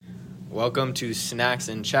Welcome to Snacks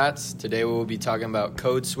and Chats. Today we will be talking about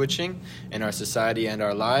code switching in our society and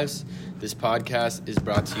our lives. This podcast is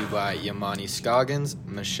brought to you by Yamani Scoggins,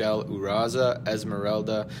 Michelle Uraza,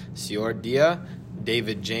 Esmeralda Ciordia,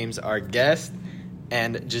 David James, our guest,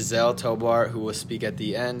 and Giselle Tobar, who will speak at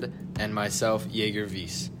the end, and myself, Jaeger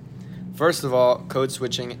Weiss. First of all, code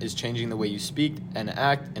switching is changing the way you speak and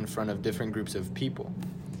act in front of different groups of people.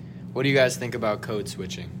 What do you guys think about code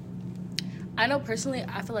switching? I know personally,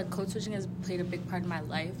 I feel like code switching has played a big part in my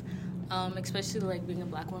life, especially like being a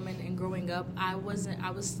black woman and growing up. I grew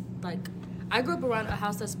up around a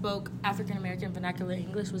house that spoke African American vernacular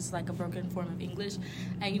English, which is like a broken form of English,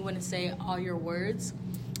 and you wouldn't say all your words.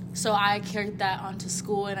 So I carried that onto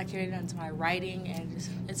school and I carried it onto my writing, and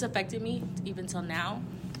it's affected me even till now.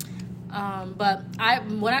 But I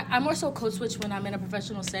more so code switch when I'm in a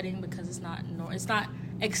professional setting because it's not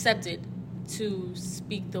accepted to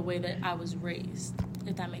speak the way that I was raised,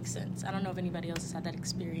 if that makes sense. I don't know if anybody else has had that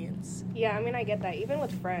experience. Yeah, I mean, I get that. Even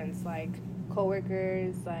with friends, like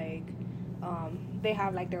coworkers, like they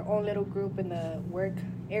have like their own little group in the work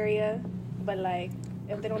area, but like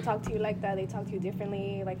if they don't talk to you like that, they talk to you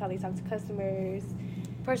differently, like how they talk to customers.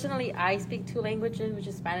 Personally, I speak two languages, which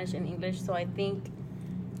is Spanish and English, so I think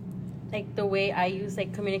like the way I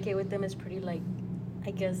communicate with them is pretty I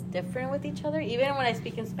guess different with each other. Even when I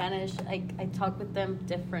speak in Spanish, I talk with them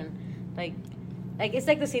different. Like it's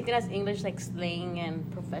like the same thing as English, like slang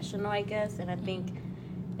and professional, I guess. And I think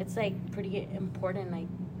it's like pretty important, like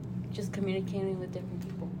just communicating with different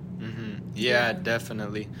people. Mm-hmm. Yeah,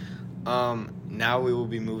 definitely. Now we will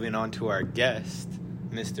be moving on to our guest,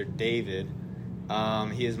 Mr. David.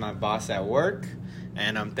 He is my boss at work,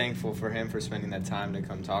 and I'm thankful for him for spending that time to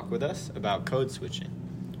come talk with us about code switching.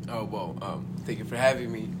 Oh, well, thank you for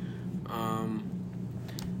having me.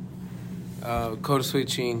 Code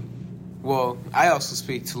switching, well, I also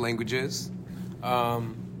speak two languages.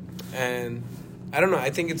 And I don't know, I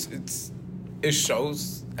think it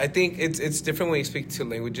shows. I think it's different when you speak two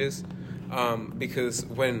languages. Because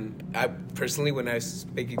when I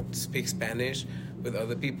speak Spanish with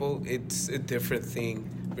other people, it's a different thing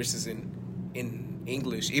versus in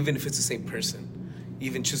English, even if it's the same person.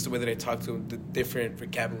 Even just the way that I talk to them, the different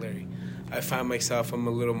vocabulary. I find myself, I'm a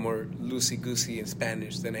little more loosey-goosey in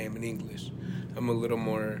Spanish than I am in English. I'm a little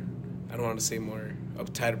more, I don't want to say more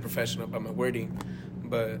uptight or professional about my wording,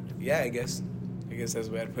 but yeah, I guess that's the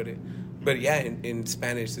way I'd put it. But yeah, in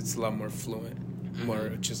Spanish, it's a lot more fluent, more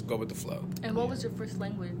just go with the flow. And what was your first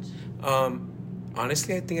language?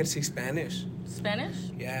 Honestly, I think I'd say Spanish. Spanish?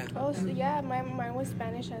 Yeah. Oh, so yeah, mine was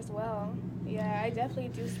Spanish as well. Yeah, I definitely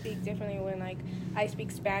do speak differently when, I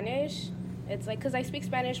speak Spanish. It's, because I speak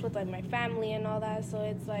Spanish with, my family and all that, so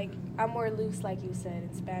it's, I'm more loose, like you said,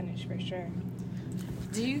 in Spanish, for sure.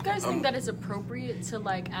 Do you guys think that it's appropriate to,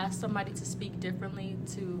 ask somebody to speak differently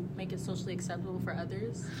to make it socially acceptable for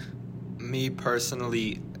others? Me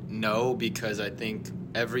personally, no, because I think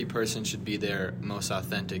every person should be their most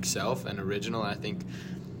authentic self and original. I think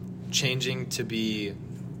changing to be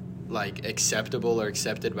acceptable or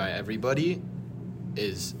accepted by everybody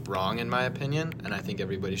is wrong in my opinion, and I think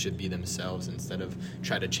everybody should be themselves instead of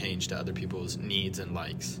try to change to other people's needs and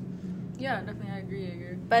likes. Yeah, definitely, I agree.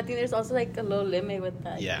 But I think there's also a little limit with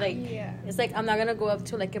that. Yeah. It's I'm not gonna go up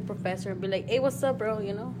to a professor and be like, hey, what's up, bro,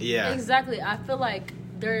 you know? Yeah. Exactly. I feel like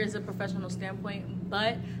there is a professional standpoint,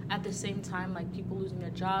 but at the same time, people losing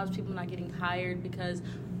their jobs, people not getting hired because,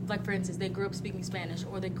 for instance, they grew up speaking Spanish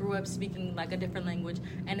or they grew up speaking, a different language,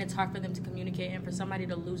 and it's hard for them to communicate, and for somebody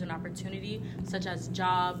to lose an opportunity, such as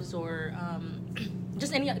jobs or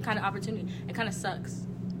just any kind of opportunity, it kind of sucks.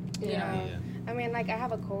 Yeah. I mean, I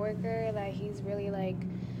have a coworker that he's really,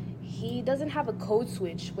 he doesn't have a code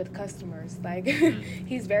switch with customers.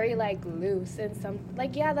 He's very, loose. And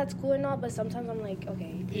yeah, that's cool and all, but sometimes I'm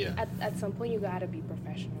okay, yeah. At some point you gotta be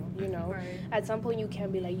professional, you know? Right. At some point you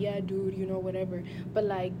can't be yeah, dude, whatever. But,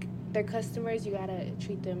 their customers, you gotta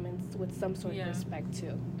treat them with some sort of respect,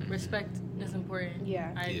 too. Respect is important.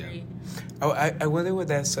 Yeah. I agree. I wonder what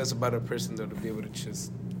that says about a person, though, to be able to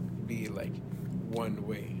just be, one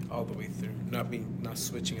way all the way through, not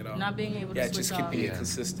switching at all, not being able to switch just off. keeping it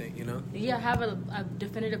consistent, you know. Yeah, have a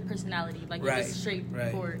definitive personality, right, you're just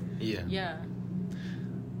straightforward. Right. Yeah.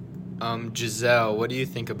 Giselle, what do you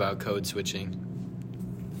think about code switching?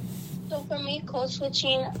 So for me, code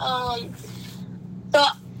switching, so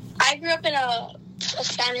I grew up in a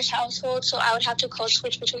Spanish household, so I would have to code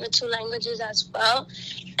switch between the two languages as well.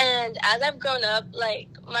 And as I've grown up,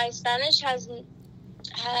 my Spanish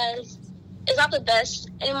is not the best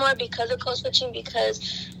anymore because of code switching,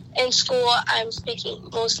 because in school I'm speaking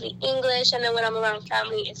mostly English, and then when I'm around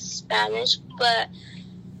family it's Spanish. But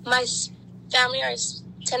my family are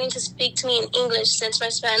tending to speak to me in English since my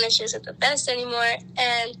Spanish isn't the best anymore.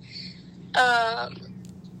 And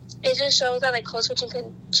it just shows that like code switching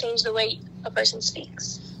can change the way a person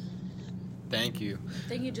speaks. Thank you.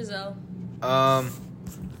 Thank you, Giselle.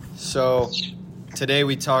 So today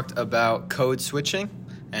we talked about code switching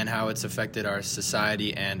and how it's affected our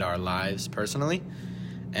society and our lives personally.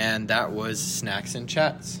 And that was Snacks and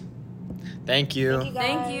Chats. Thank you. Thank you,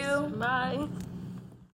 guys. Thank you. Bye.